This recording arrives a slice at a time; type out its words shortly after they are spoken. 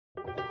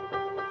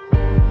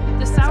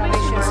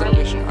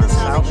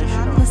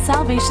The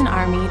Salvation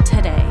Army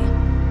today.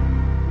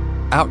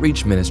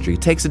 Outreach ministry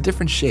takes a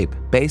different shape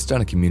based on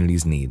a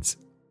community's needs.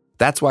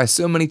 That's why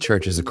so many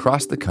churches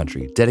across the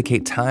country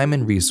dedicate time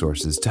and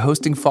resources to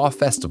hosting fall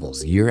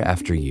festivals year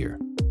after year.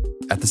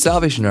 At the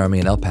Salvation Army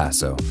in El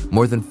Paso,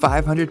 more than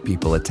 500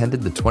 people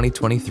attended the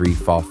 2023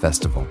 Fall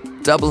Festival,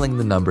 doubling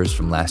the numbers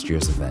from last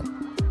year's event.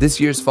 This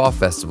year's Fall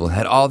Festival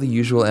had all the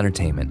usual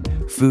entertainment: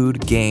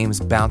 food, games,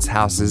 bounce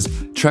houses,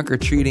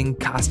 trunk-or-treating,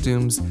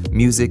 costumes,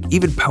 music,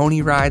 even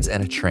pony rides,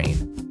 and a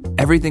train.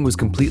 Everything was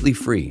completely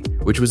free,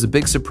 which was a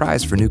big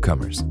surprise for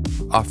newcomers.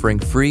 Offering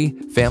free,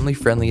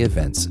 family-friendly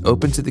events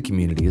open to the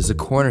community is a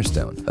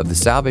cornerstone of the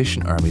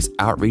Salvation Army's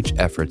outreach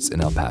efforts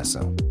in El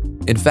Paso.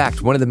 In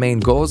fact, one of the main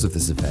goals of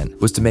this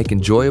event was to make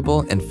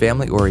enjoyable and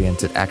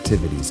family-oriented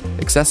activities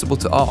accessible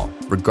to all,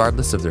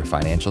 regardless of their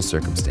financial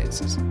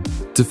circumstances.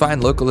 To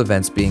find local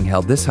events being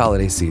held this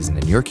holiday season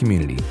in your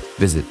community,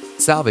 visit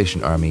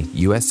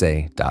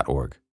salvationarmyusa.org.